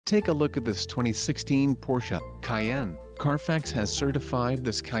Take a look at this 2016 Porsche Cayenne. Carfax has certified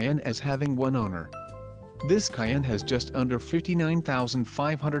this Cayenne as having one owner. This Cayenne has just under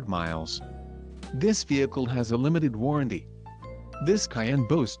 59,500 miles. This vehicle has a limited warranty. This Cayenne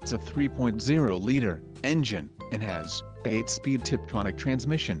boasts a 3.0-liter engine and has an 8-speed Tiptronic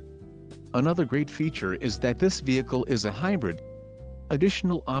transmission. Another great feature is that this vehicle is a hybrid.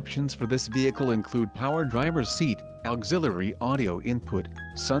 Additional options for this vehicle include power driver's seat, auxiliary audio input,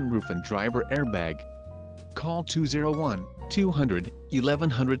 sunroof and driver airbag. Call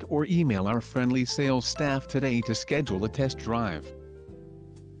 201-200-1100 or email our friendly sales staff today to schedule a test drive.